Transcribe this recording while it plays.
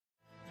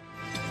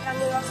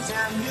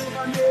And you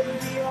can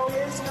be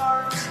always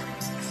start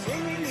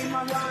singing in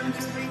my 1, 2,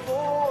 3,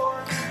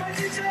 4. But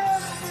it's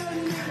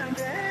happening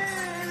again.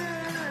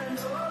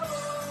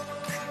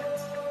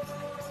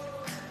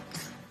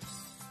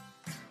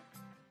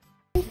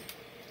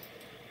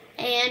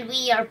 And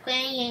we are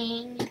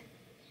playing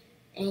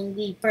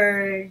Angry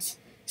Birds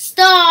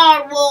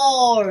Star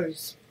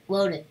Wars.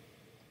 Loaded.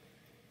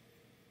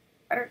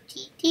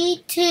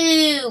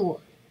 R2-D2.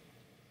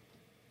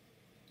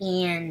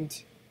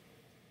 And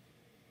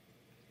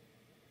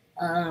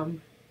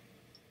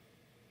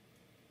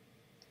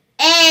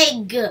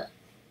egg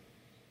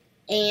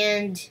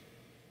and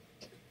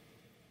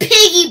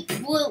piggy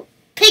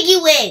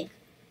wig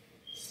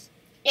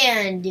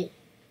and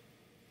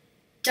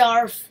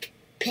Darth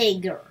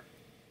Pigger.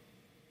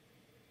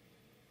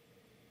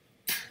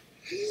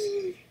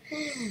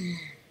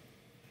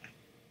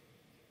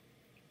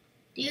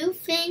 Do you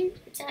think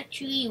it's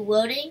actually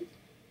loading?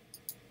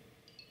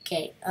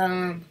 Okay,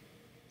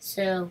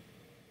 so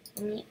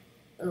let me,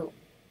 oh,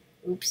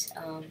 oops,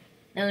 no.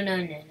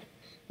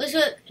 Let's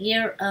look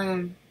here,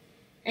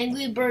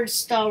 Angry Birds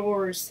Star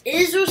Wars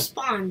is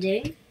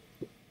responding.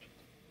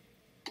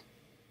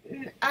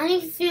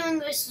 I'm feeling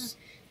this is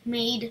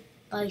made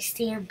by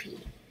Stampy,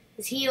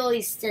 because he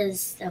always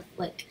does stuff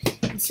like,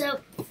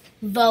 so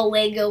the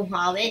Lego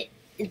Hobbit,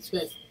 it's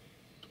like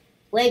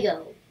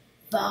Lego,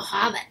 the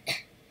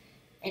Hobbit,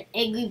 and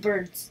Angry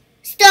Birds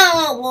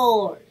Star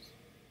Wars.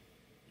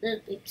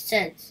 That makes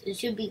sense. It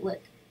should be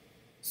like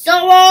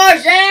Star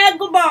Wars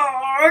Angry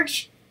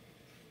Birds.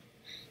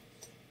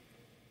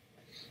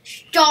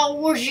 Star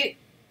Wars.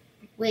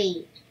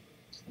 Wait,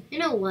 you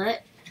know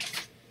what?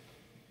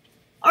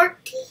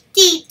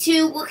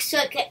 R2-D2 looks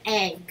like an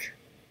egg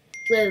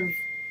with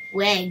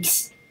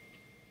legs.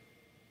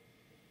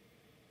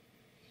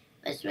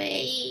 That's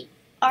right.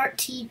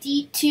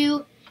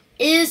 R2-D2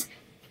 is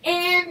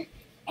an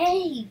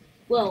egg.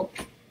 Well,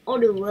 all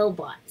the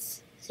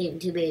robots seem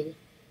to be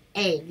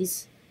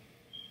eggs.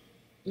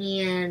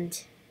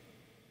 And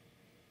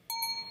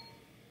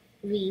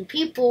the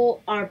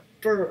people are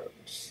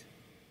birds.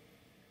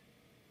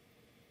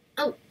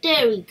 Oh,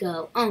 there we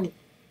go.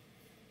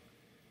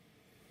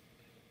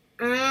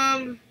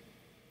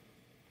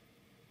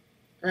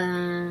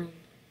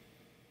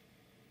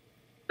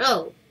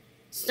 Oh,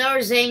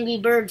 Stars Angry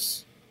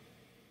Birds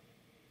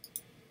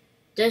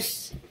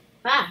just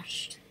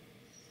crashed.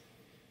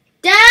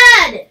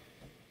 Dad!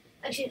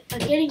 Actually, I'm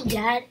getting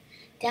Dad.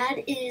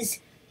 Dad is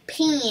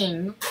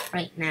peeing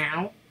right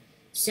now.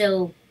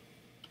 So,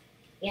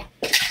 yeah.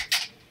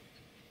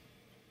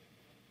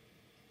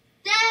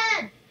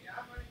 Dad!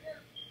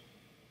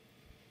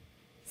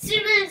 As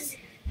soon as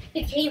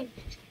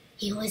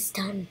he was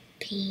done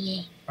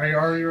peeing. Are you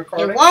already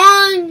recording? A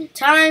long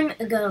time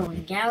ago in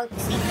a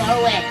galaxy far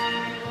away.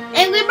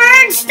 Angry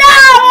Birds Star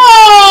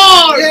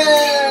Wars!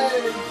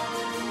 Yay!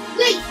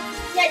 Wait!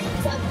 Dad,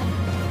 stop that.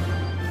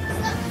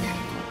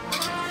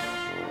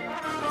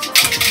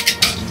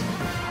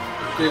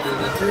 I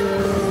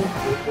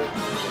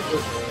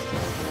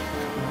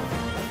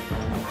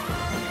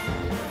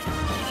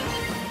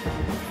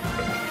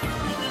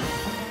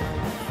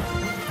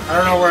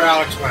don't know where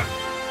Alex went.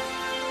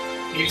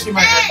 Can you see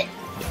my head?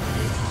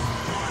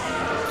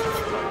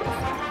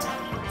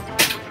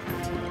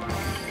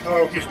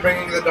 Oh, he's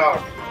bringing the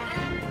dog.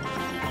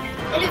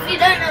 And if you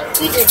don't know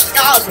who the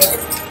dog is,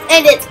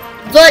 and it's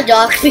the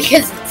dog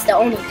because it's the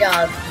only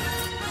dog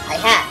I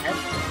have.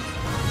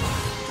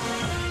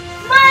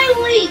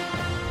 Miley!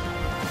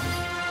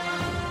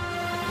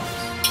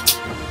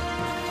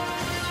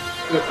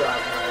 Good job,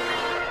 Miley.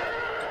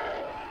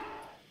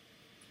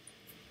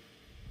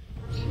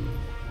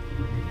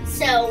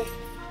 So,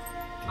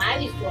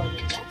 Miley's going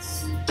with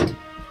us.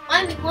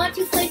 Miley, want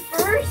to play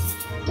first?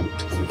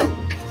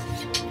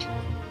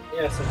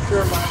 Yes, I'm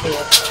sure Miley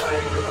wants to play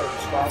the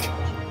spot.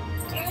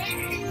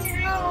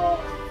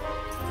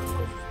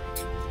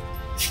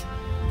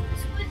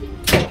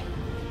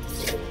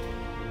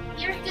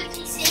 You're going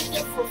to sit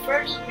here for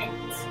 30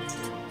 minutes.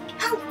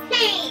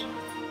 Okay!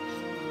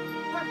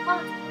 Come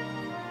on,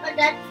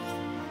 Dad.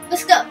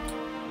 Let's go.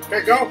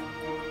 Okay, go.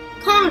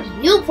 Come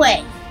on, you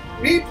play.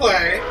 Me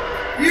play.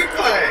 You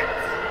play.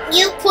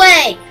 You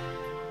play.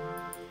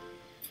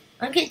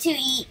 I'm going to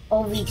eat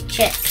all these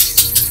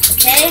chips.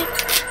 Okay?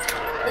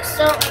 Let's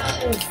start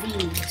with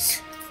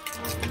these.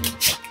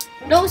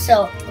 And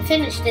also, I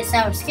finished this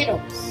out of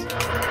Skittles.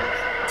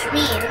 Which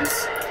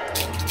means,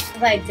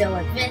 if I go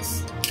like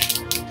this,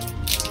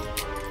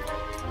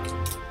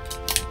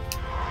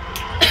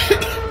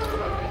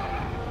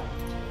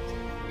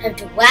 have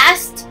the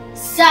last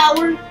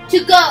sour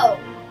to go.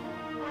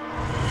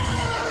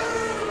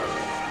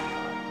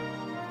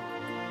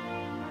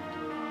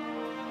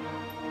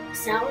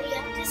 Sour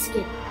after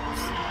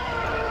Skittles.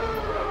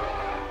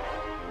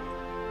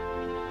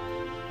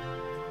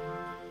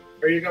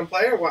 Are you gonna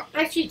play or what?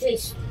 Actually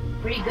tastes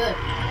pretty good.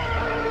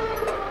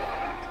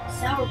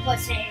 Sour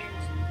plus sand.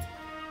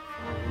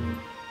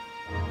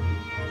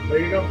 Are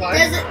you gonna play?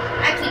 Does it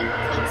actually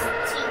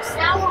taste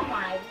sour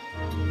mild?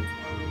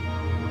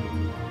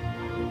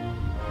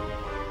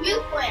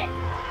 You quit.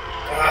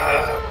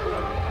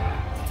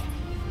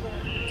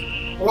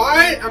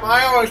 Why am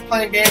I always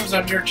playing games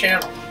on your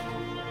channel?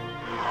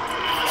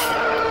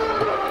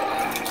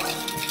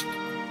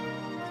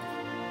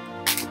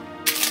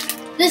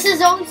 This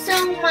is also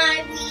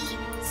my Wii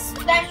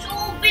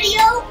special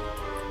video.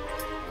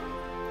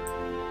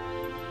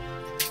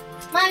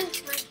 I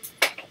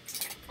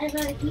have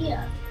an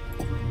idea.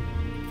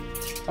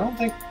 I don't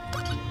think...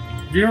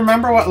 Do you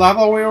remember what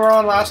level we were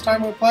on last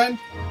time we played?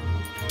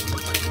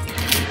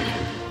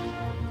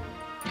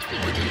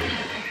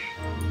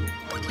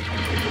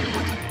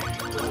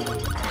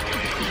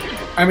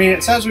 I mean,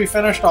 it says we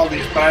finished all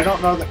these, but I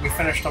don't know that we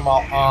finished them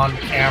all on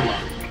camera.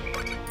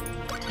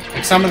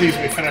 Like, some of these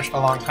we finished a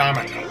long time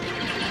ago.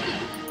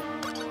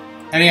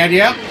 Any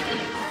idea?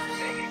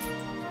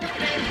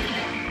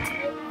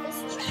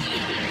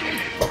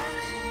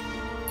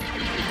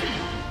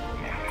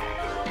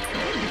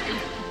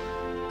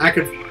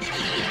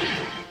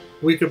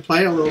 We could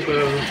play a little bit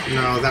of...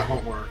 No, that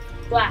won't work.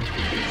 Why?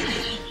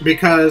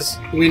 Because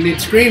we need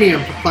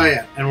Screenium to play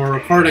it, and we're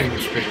recording the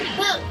screen.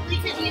 Well, we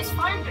could use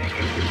Finder.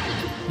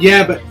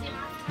 Yeah,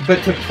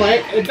 but to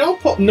play...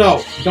 Don't pull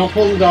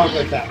the dog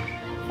like that.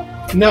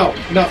 No,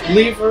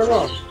 leave her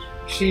alone.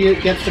 She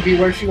gets to be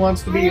where she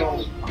wants to be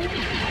only.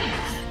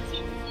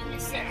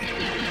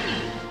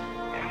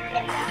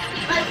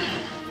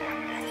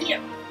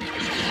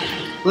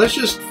 Let's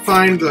just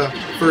find the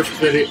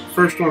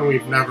first one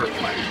we've never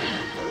played,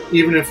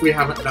 even if we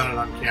haven't done it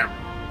on camera.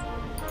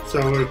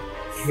 So we're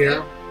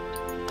here.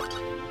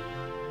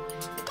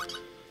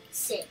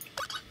 Sick.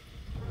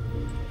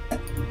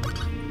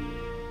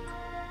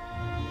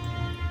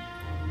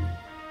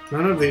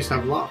 None of these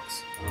have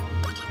locks.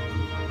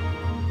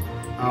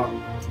 Oh,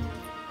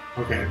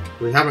 okay.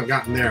 We haven't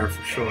gotten there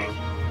for sure.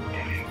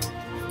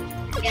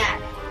 Yeah.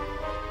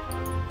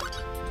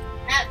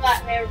 Not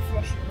got there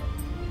for sure.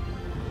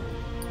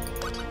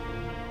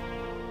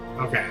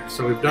 Okay,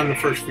 so we've done the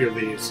first few of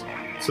these.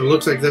 So it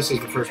looks like this is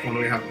the first one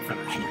we haven't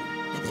finished.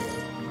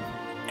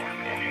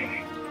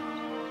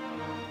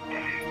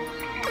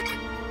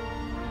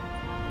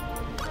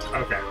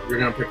 Okay, you're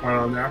gonna pick one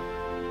on there?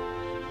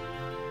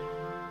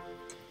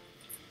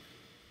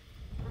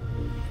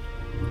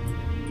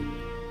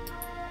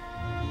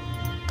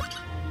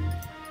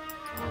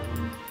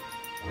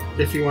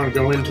 If you want to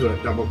go into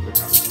it, double click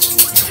on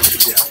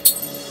it.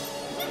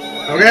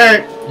 Yeah.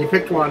 Okay, you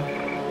picked one.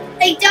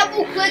 I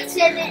double clicked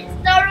and it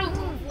started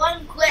with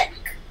one click.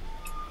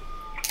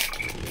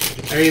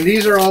 I mean,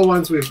 these are all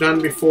ones we've done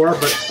before,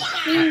 but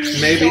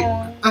maybe...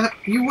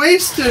 you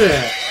wasted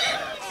it!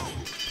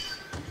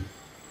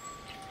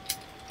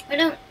 I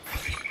don't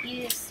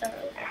use Star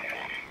Wars.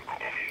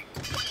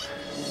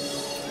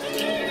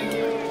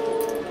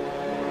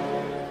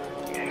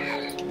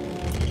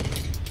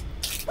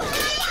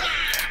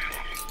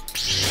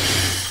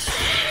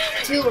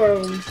 Too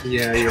early.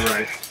 Yeah, you're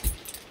right.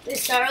 We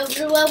start over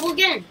the level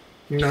again.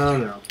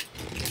 No.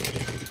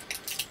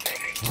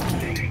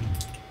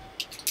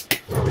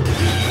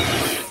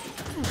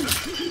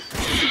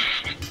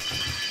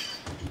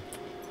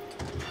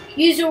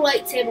 Use your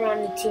lightsaber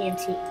on the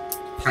TNT.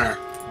 Okay,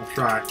 I'll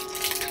try.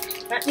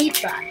 Let me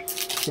try.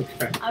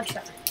 Okay. I'll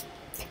try.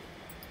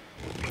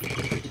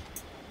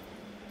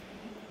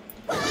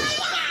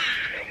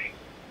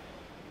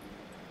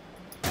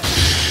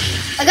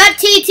 I got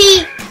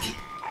TT!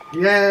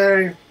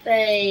 Yay!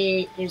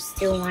 But there's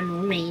still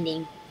one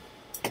remaining.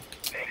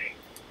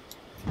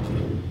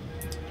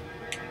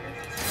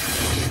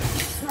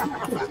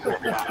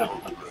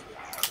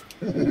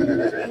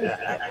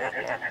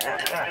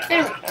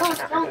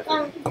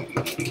 Go.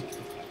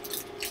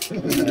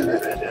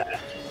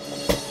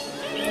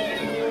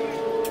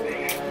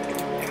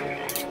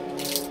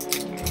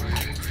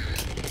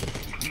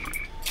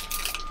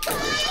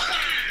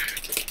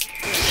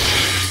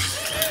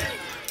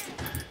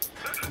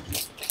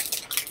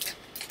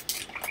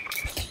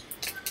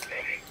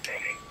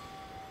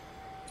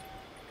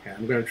 Okay,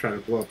 I'm gonna try to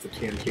blow up the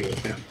TNT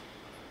with him.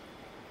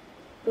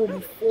 Go to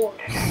force.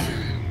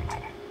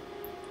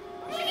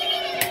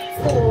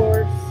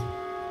 Force.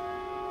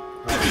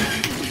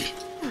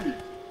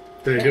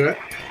 Did I do it?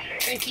 I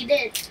think you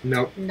did.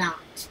 Nope. Not.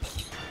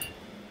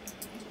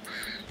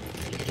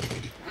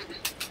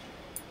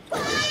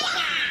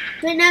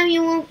 But now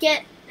you won't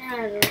get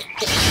that.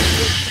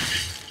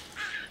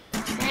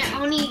 That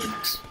only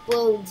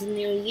explodes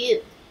near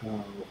you.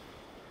 Oh.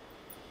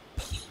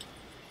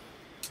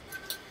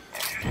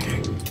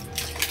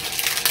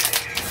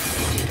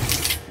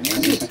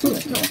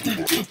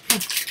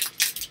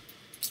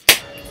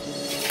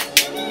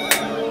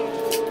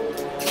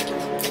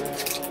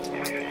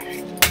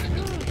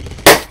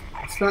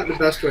 It's not the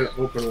best way to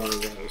open one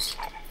of those.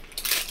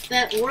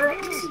 That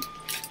works.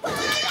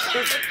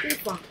 Perfectly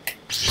fine.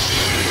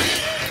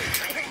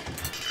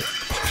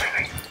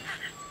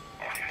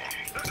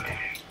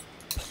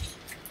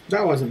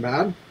 That wasn't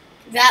bad.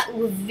 That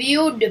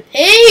revealed the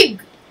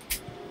pig!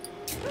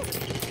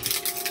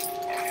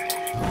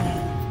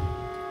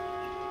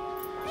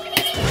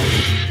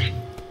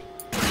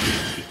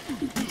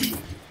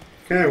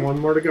 Okay, one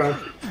more to go.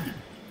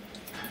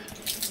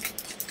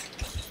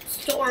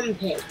 Storm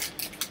pig.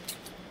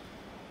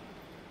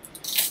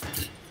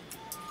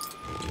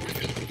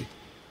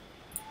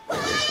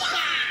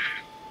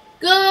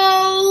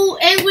 Go,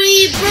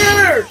 angry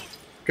bird!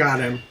 Got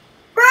him.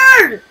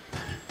 Bird!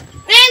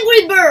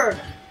 Angry bird!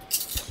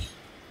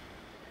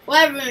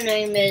 Whatever your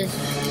name is.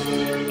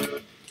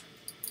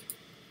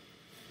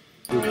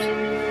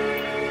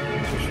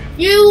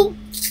 You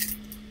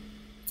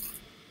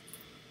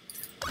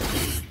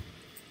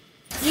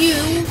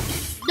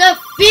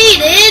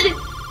defeated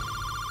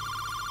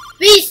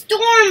the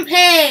Storm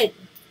Pig!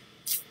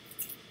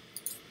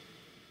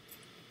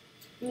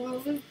 Here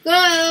we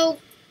go.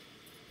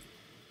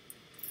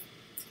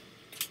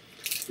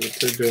 What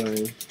they're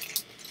doing.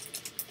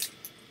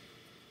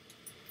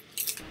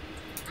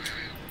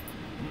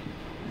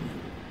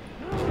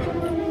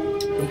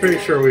 I'm pretty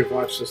sure we've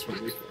watched this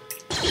one before.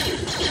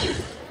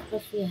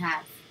 Yes, we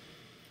have.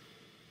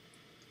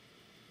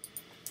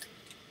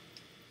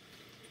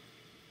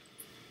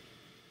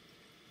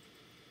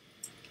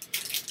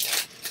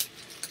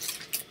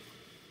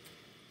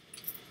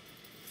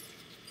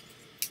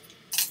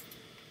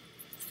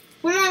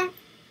 Come on.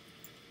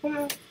 Come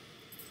on.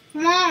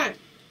 Come on.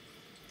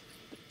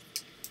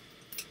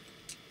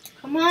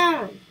 Come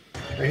on.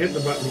 I hit the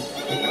button.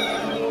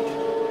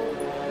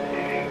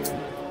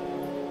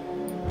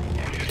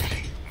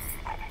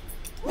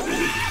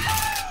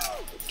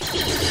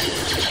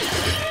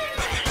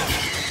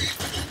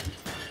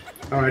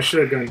 Oh, I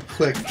should have done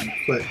click,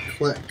 click,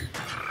 click.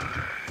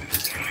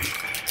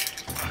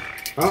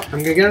 Oh, I'm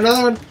gonna get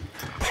another one.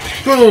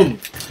 Boom!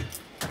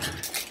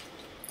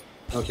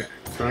 Okay,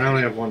 so I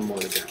only have one more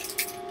to get.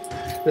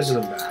 This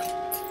isn't bad.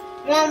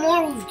 One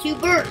more with 2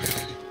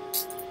 birds.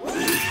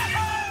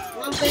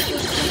 One pig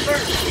with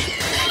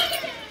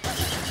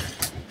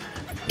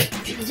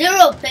 2 birds.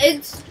 0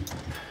 pigs.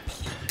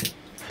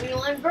 And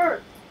 1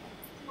 bird.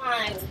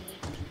 Finally.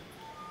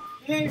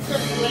 And then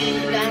some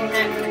way down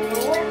that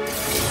door.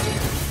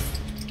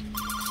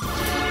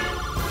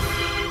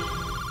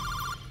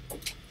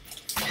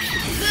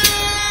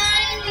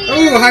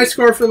 Oh, high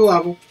score for the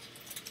level.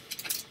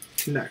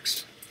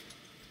 Next.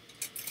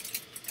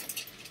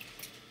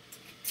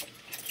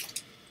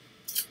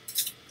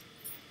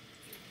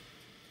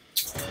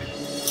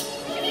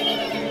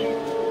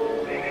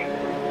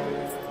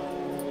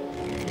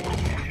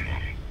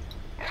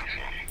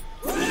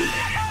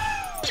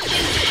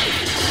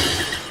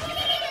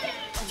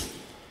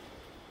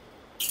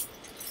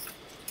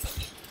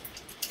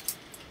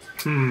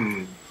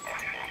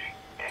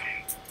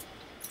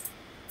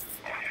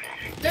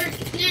 There's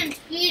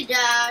TNT,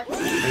 Dad.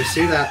 I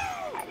see that.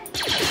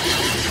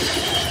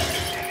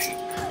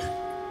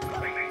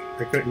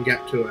 I couldn't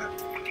get to it.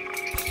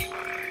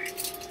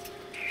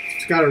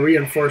 It's got a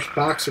reinforced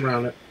box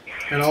around it.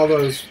 And all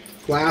those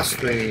glass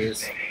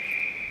thingies.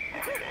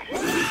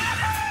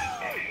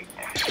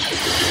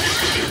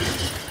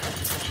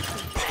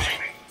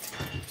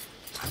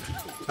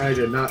 I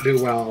did not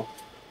do well.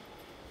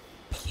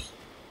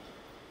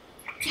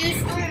 2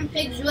 storm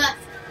pigs left.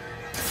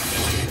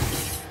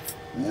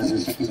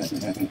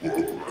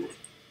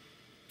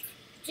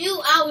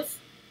 2 hours.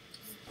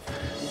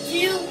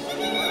 2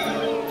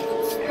 storm.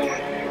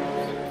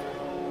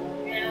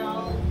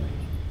 Now,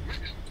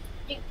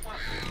 big one.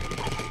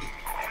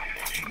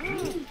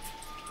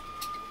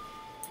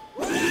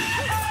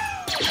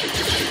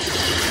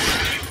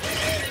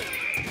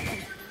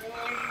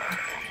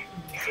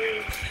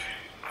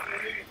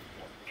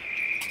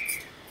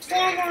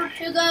 Four more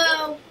to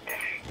go.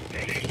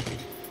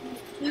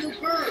 2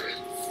 birds.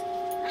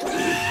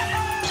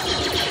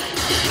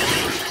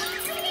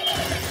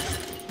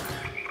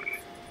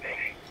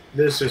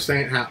 This just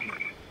ain't happening.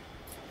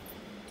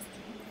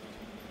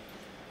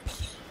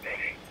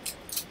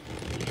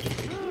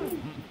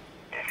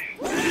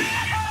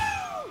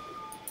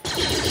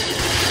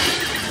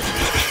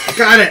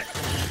 Got it!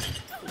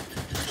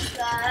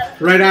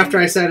 Right after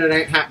I said it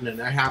ain't happening,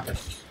 it happened.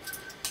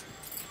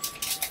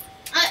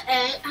 It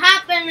ain't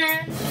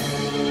happening.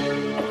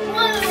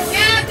 What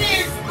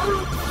happened?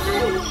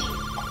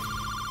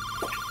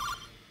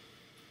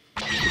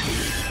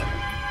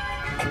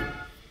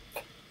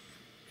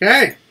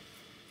 Okay.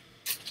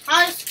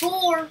 High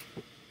score.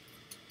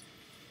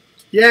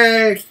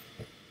 Yay!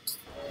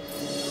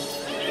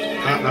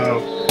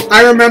 Uh-oh.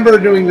 I remember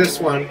doing this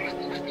one.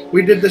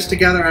 We did this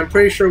together. I'm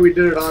pretty sure we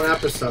did it on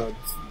episode.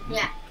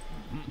 Yeah.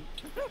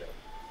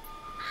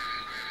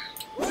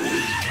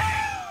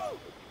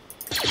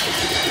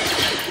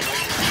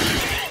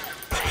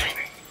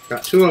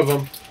 Got 2 of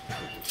them.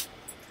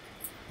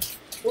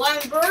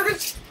 1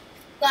 bird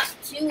got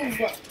 2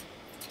 birds.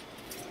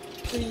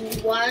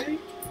 1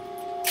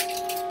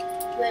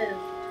 with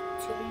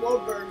 2 more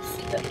birds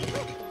to go,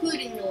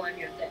 including the one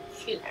you're going to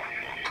shoot.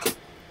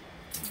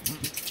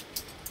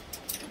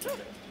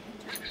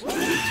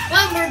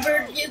 1 more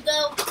bird to go.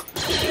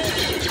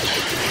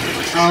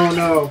 Oh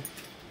no.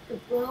 It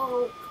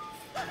broke.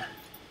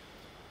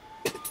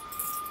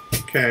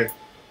 Okay.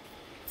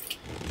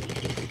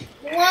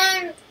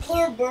 1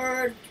 4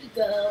 birds to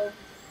go.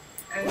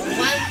 And 1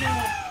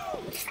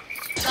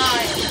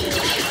 sky.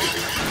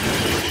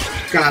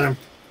 Got him.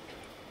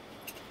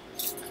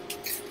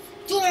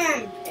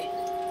 Storm pig.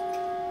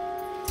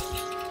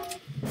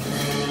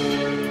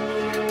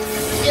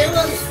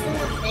 0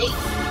 storm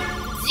pigs.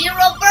 0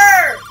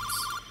 birds.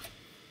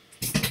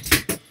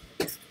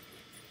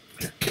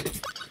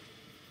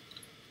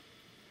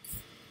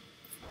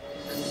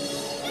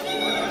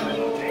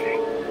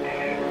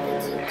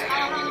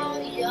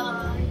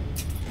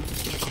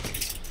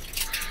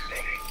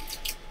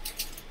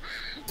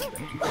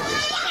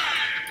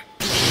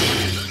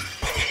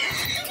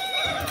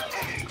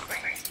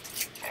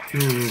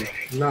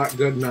 Not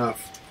good enough.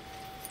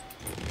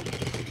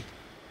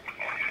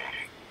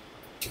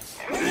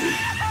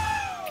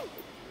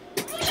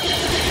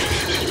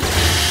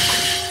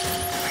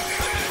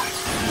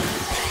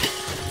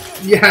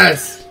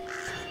 Yes!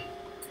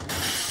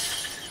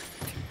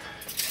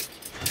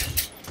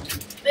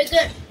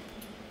 Because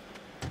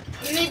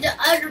you need the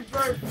other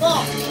bird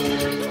fall.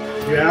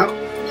 Yeah.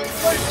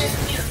 Before this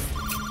year.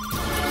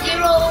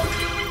 0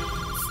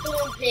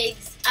 storm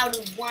pigs out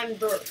of 1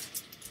 bird.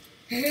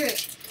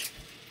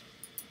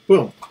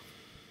 Boom.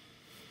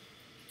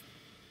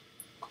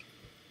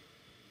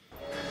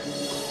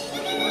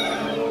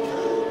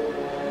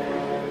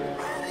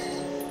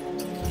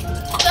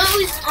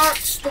 Those aren't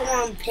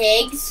storm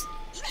pigs.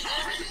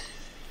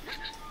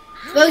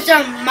 Those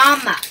are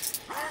mama.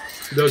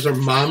 Those are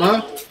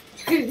mama?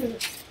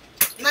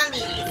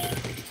 Mummy.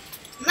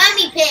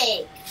 Mummy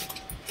pig.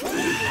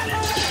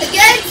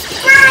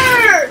 Against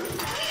bird.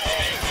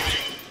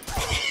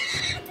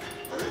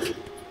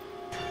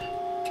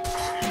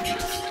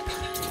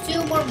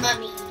 Two more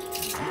mummies.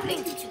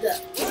 Ready to go.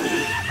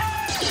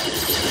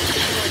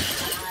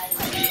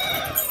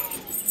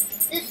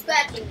 This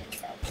scratching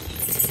itself.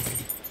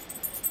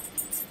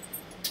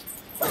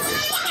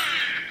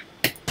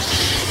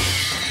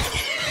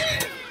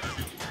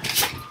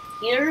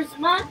 Here's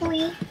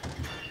Molly.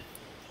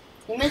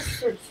 You must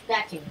start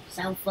scratching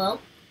yourself, though.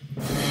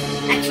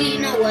 Actually, you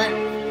know what?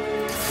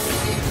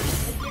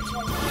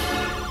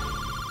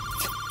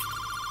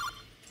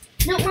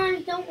 Don't worry,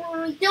 don't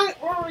worry, don't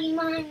worry,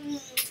 Mommy.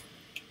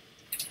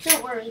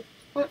 Don't worry.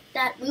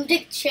 That move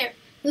the chair.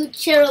 Move the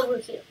chair over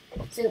here.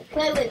 So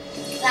play with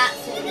that.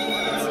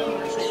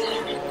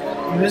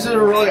 This is a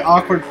really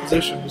awkward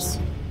position.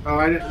 Oh,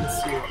 I didn't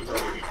see what was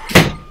over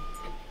here.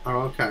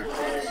 Oh, okay.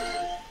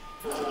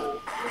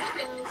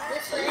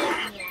 This way,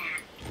 yeah.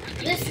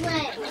 This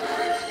way.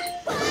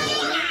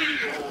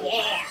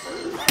 Yeah.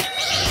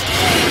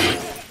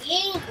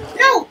 Yeah.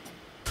 No!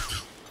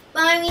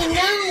 Mommy,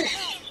 no!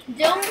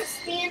 Don't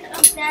stand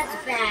up that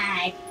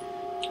bag.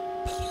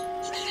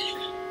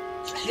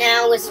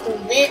 Now let's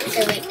move it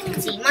so it can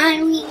see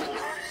Miley.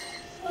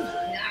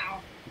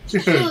 Now.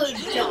 Good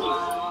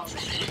job.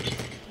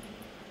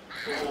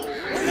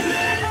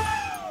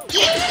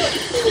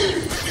 Yahoo!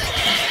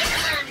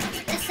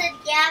 It said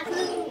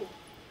Yahoo!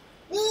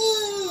 Wee!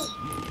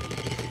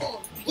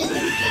 Oh,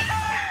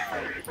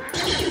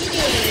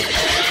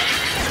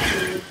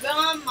 good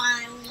job,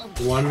 Miley.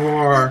 One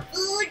more.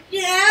 Good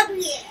job,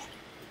 yeah.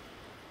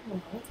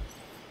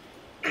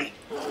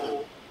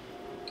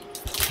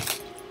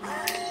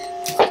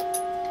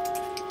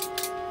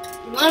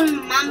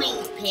 One mummy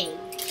pig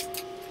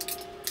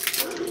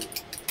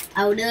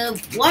out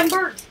of 1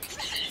 bird.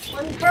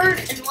 1 bird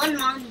and 1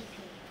 mummy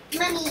pig.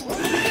 Mummy pig.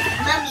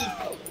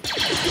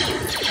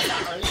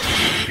 Sorry.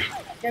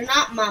 They're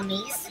not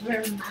mummies,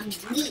 they're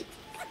mummy.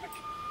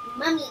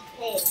 Mummy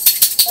pig.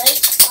 Right?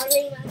 Are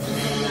they mummies?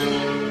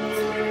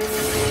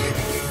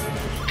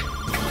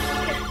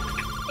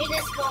 They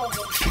just call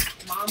them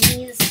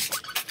mummies.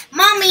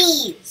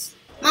 Mummies!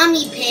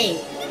 Mummy pig.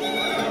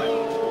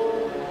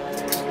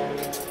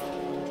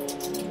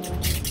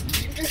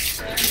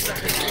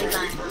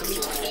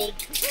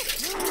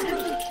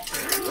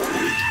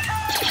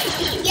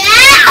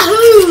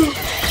 Yahoo!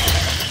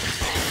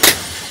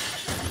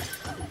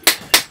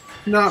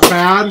 Not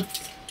bad.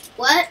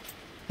 What?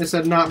 I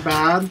said not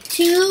bad.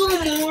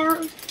 2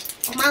 more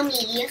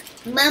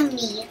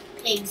mummy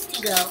pigs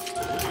to go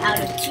out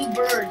of 2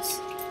 birds.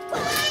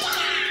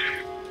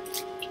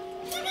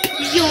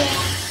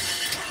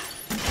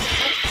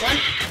 One,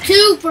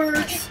 2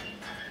 birds.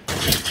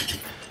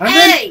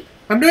 Hey!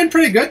 I'm doing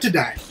pretty good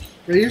today.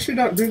 I usually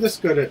don't do this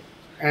good at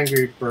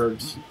Angry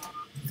Birds.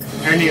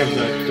 Any of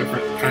the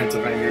different kinds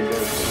of Angry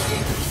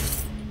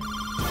Birds.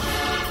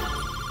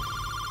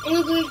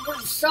 Angry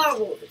Birds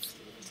Starwars.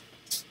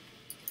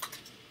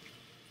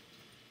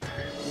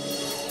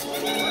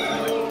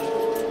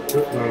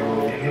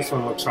 Uh-oh, this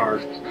one looks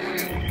hard.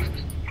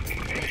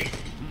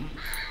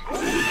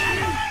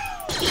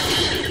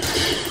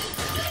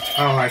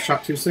 Oh, I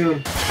shot too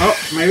soon. Oh,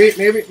 maybe.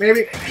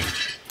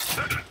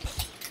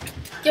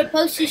 You're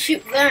supposed to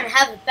shoot there and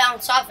have it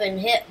bounce off and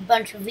hit a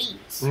bunch of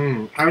V's.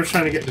 I was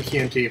trying to get the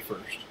TNT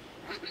first.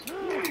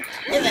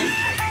 Even.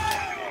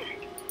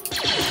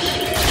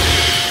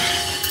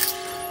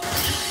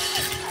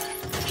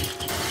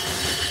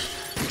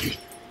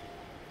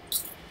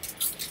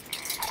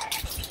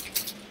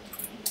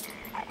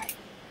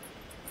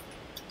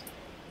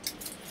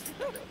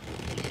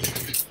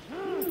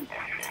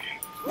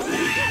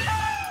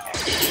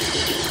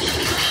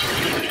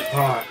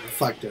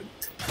 deflected.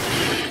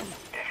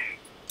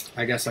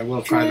 I guess I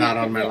will try that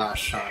on my last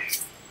shot.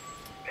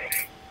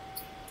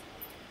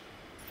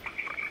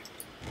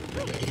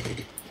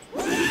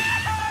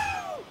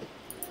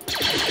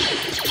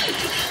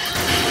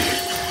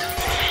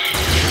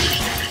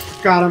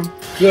 Got him.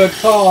 Good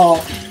call.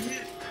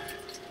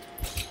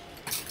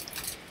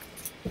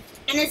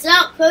 And it's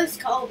not close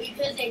call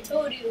because I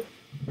told you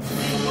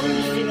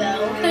months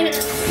ago.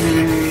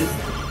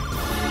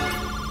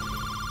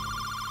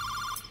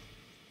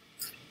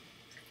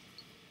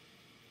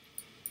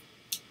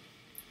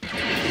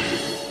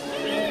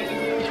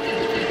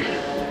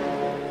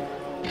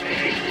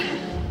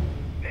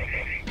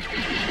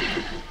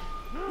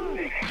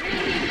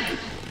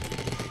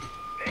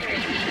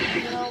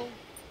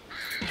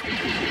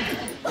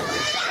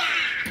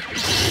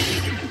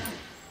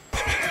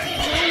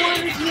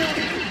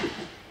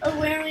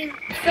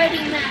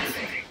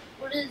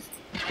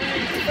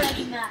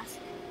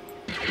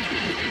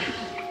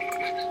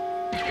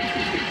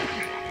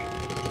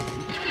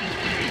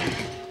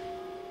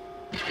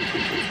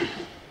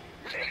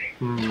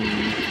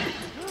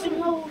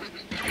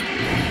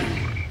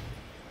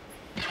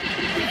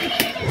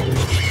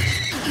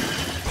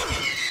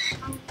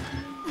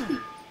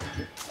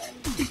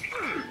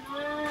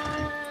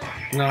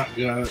 Not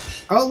good.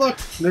 Oh look,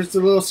 there's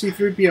the little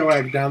C-3PO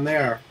egg down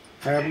there.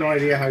 I have no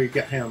idea how you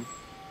get him.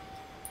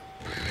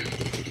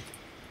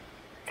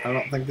 I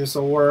don't think this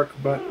will work,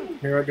 but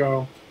here I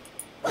go.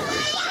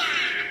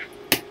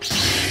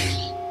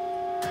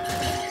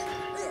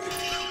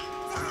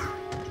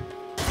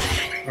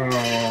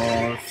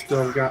 Oh,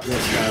 still got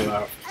this guy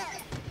left.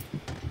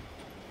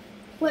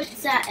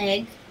 What's that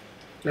egg?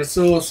 That's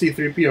the little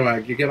C-3PO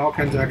egg. You get all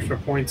kinds of extra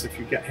points if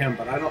you get him,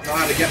 but I don't know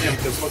how to get him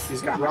because look,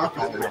 he's got rock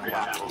all over him.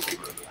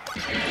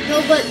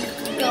 No, but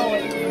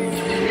going.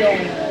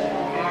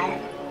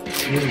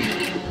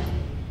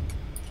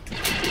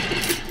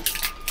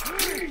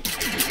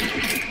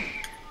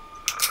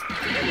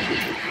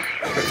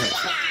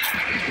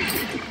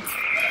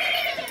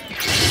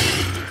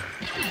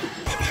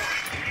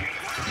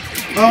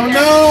 Oh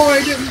no,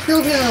 I didn't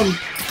kill him!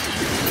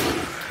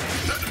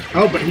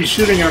 Oh, but he's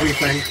shooting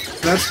everything.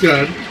 That's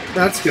good.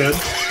 That's good.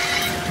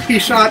 He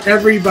shot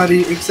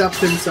everybody except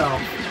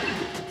himself.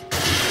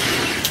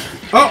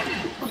 Oh!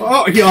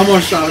 Oh, he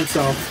almost shot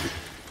himself.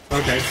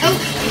 Okay. So. Oh,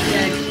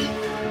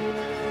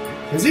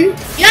 Is he?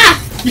 yeah!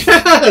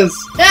 Yes!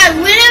 Yeah,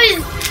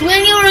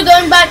 when you were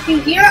going back to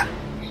here,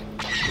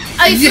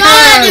 I saw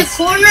at the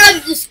corner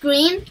of the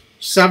screen.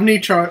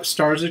 70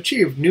 stars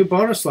achieved. New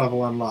bonus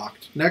level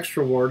unlocked. Next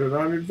reward at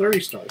 130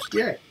 stars.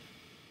 Yay.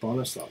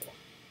 Bonus level.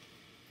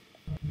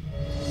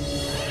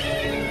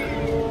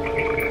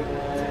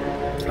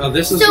 Oh,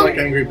 this is like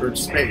Angry Birds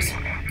Space.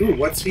 Ooh,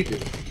 what's he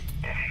doing?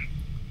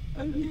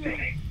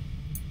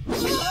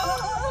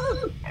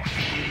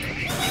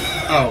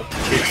 Oh,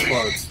 he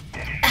explodes.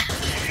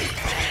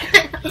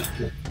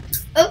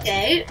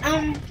 Okay,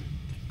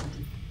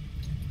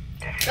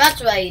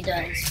 that's what he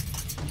does.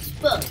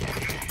 Look.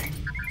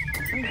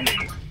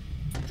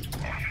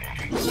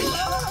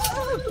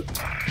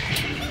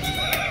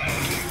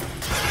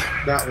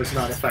 That was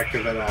not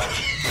effective at all.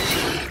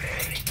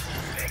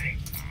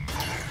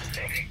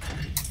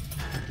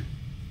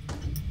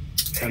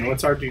 And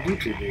what's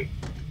R2-D2 do?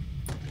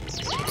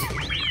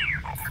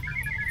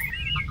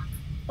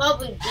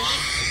 Probably B.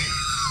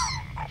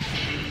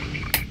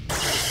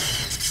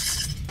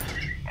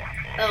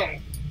 Oh.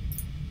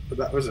 But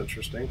that was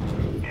interesting.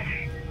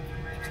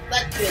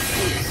 Let's do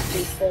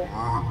these people.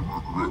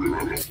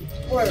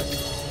 Or,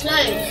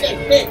 not even say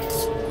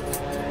bits.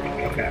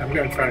 Okay, I'm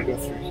going to try to go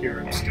through here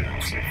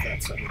instead, see if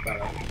that's any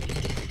better.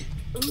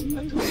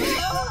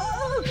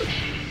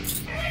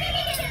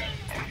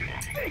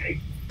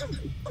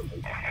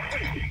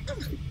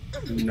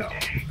 No.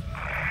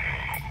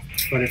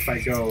 But if I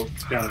go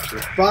down to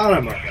the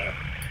bottom of it...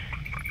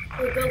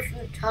 We'll go from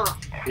the top.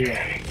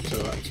 Yeah, so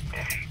that's...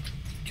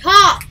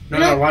 Top!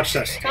 No, watch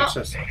this. Top. Watch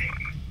this.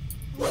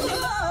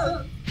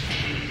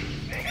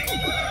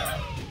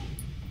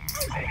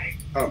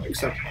 Oh,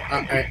 except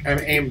I'm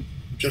aimed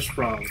just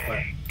wrong,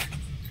 but...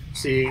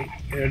 See,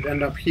 it'd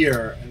end up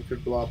here and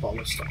could blow up all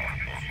this stuff.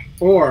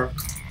 Or,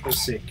 let's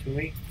see, can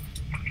we...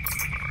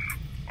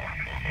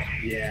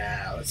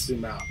 Yeah, let's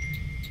zoom out.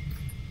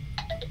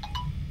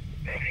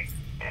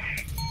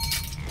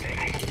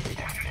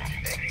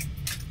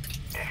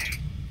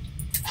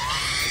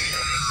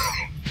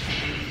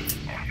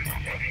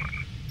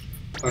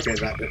 Okay,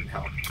 that didn't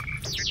help.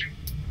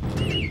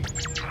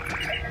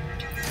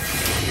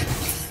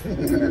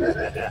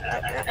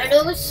 And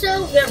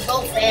also, they're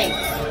both eggs.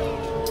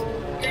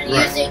 They're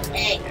using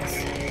eggs.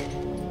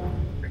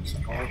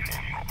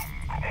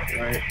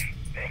 Right.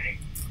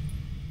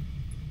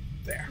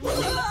 There.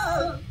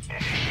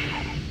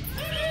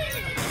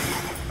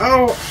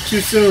 Oh,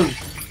 too soon.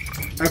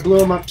 I blew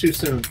him up too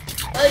soon.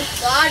 Oh,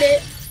 you got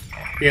it.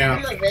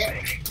 Yeah. Some of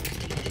it.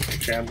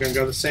 Okay, I'm gonna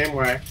go the same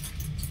way.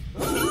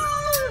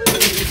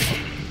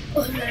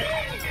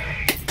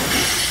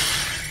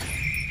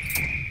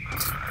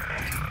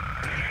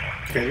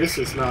 Okay, this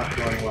is not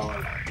going well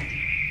enough.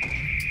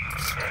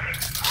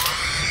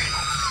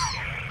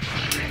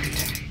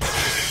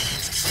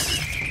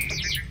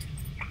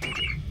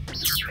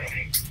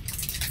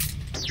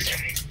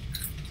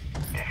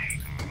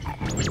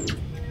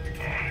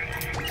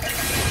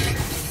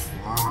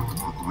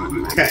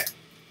 Okay.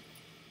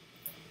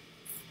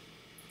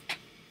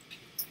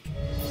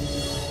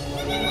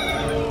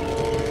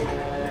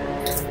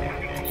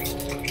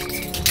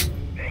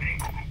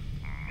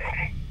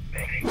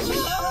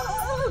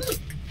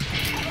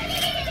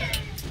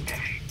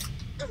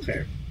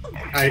 Okay.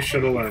 I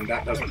should have learned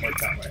that doesn't work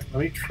that way. Let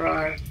me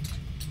try.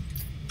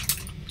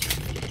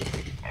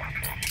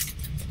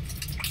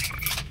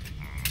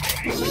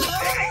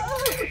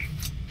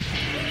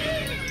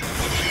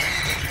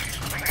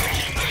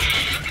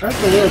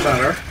 That's a little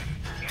better.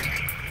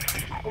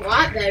 A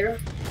lot better.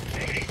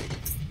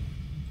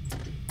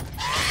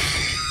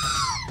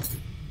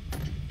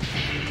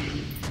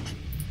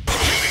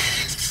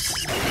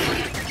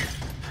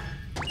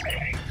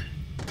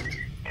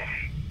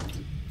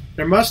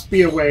 There must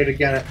be a way to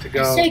get it to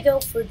go. I say go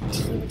for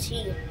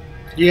TNT.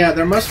 Yeah,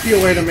 there must be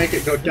a way to make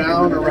it go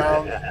down,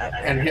 around,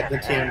 and hit the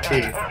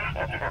TNT.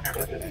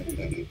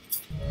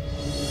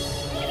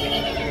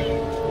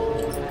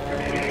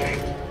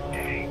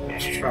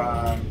 Let's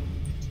try.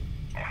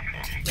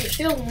 You're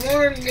still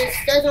warm. This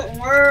doesn't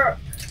work.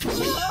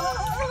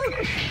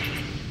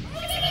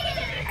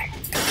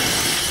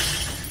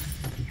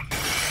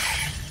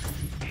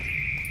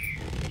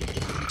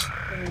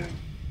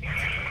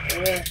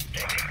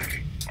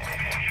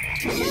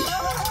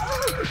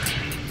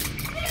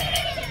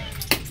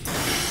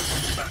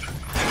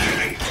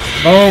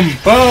 Boom,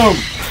 boom,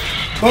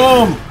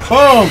 boom,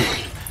 boom.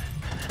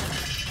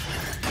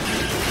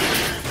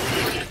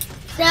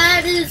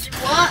 That is a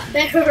lot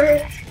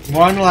better.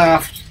 One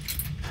left.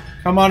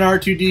 Come on,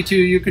 R2-D2,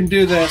 you can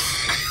do this.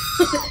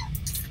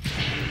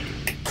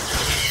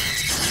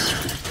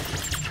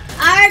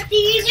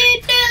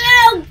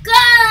 R2-D2,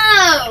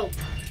 go!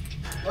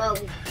 Well,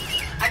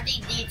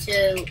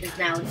 R2-D2 is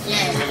now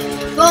dead.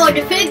 Oh,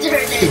 the pigs are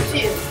dead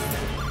too.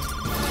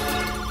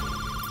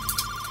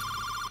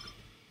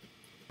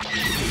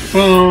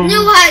 Boom. New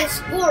high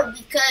score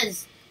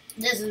because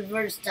this is the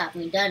first time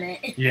we've done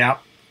it. Yeah.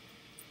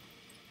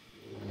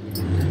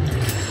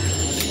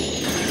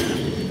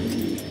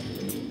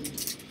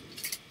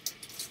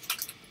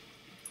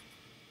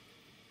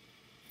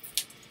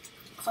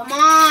 Come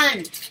on!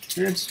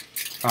 It's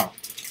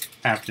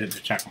after the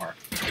check mark.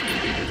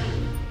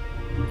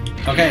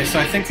 Okay, so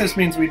I think this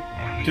means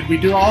did we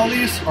do all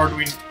these, or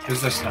is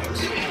this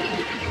next?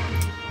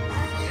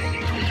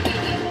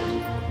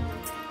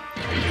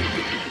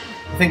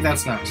 I think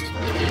that's next.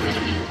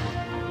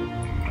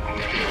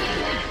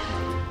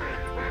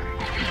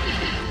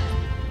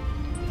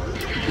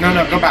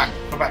 No, go back.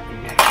 Go back.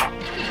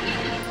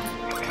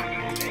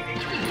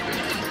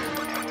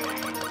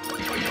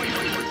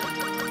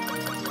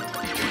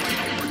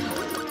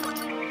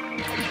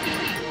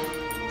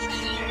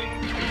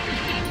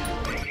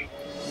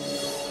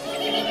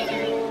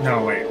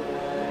 No, wait.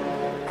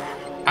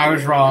 I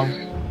was wrong.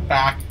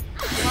 Back.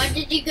 Why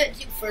did you get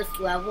to first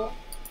level?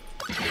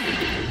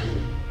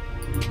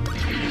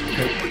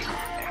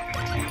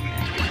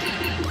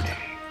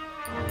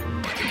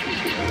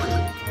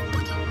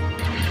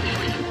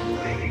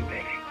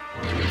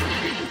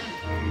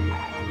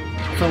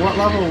 So what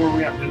level were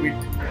we at? Did we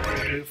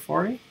do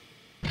 40?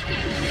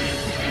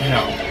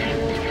 No.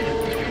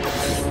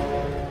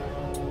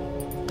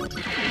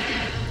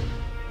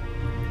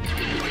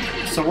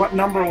 So what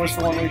number was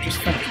the one we just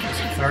finished? Was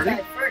it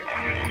 30?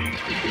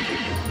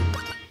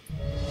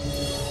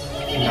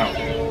 No.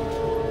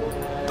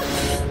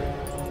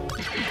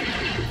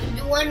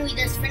 The one we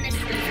just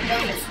finished was the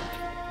bonus one.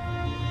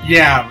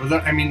 Yeah,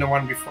 I mean the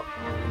one before.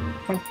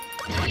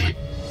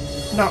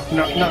 No.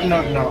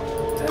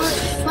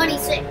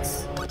 26.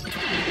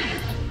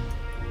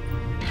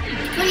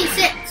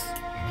 26.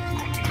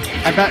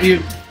 I bet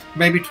you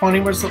maybe 20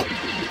 was the...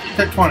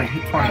 Hit 20,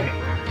 hit 20.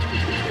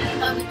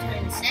 Probably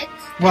 26.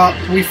 Well,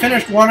 we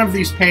finished one of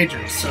these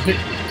pages, so hit...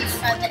 Let's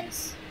try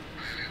this.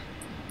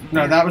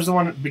 No, that was the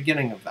one at the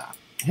beginning of that.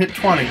 Hit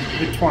 20,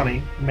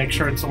 and make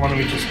sure it's the one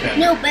we just did.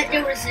 No, but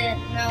there was a...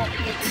 No,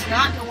 it's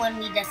not the one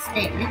we just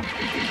did.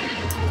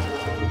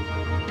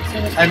 So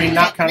I mean,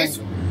 not counting... this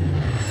one.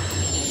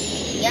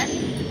 Yep.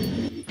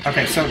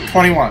 Okay, so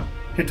 21.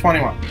 Hit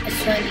 21.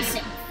 It's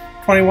 26.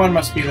 21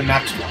 must be the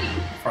next one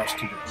for us to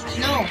do.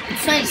 No,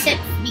 it's 26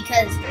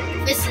 because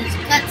this is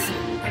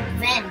cutscene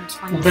and then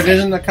 26. But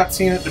isn't the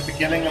cutscene at the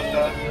beginning of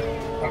the...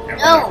 Okay,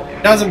 No.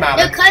 whatever. Doesn't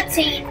matter. The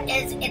cutscene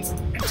is its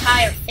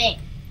entire thing.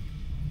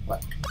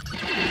 Look.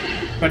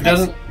 But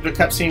doesn't the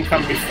cutscene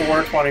come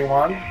before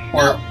 21?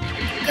 No.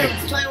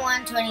 It's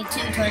 21,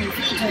 22,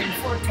 23,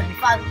 24,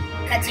 25.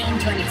 Cutscene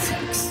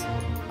 26.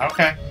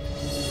 Okay.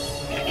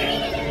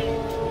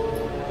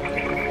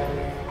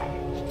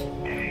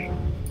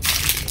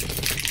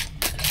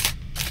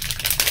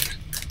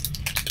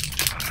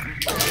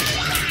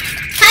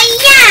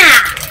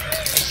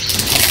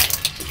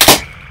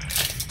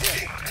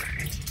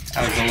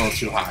 That was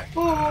little too high.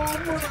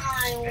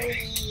 Oh,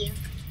 Riley.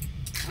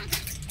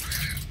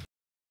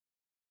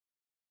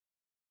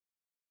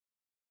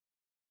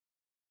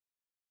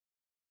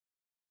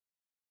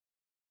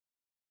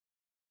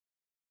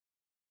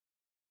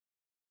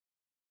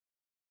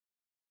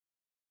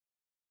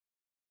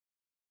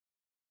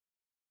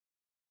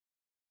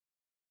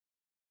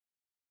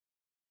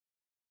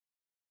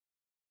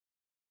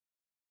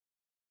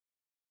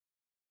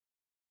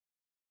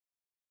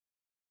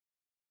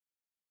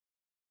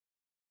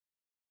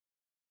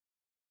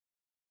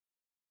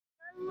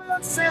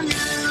 Let's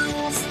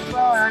lose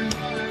fun.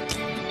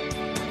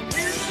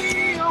 If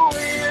we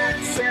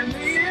always send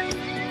in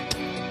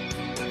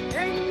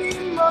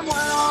any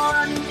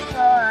one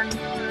fun.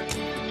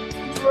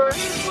 For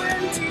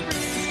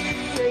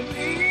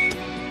 23,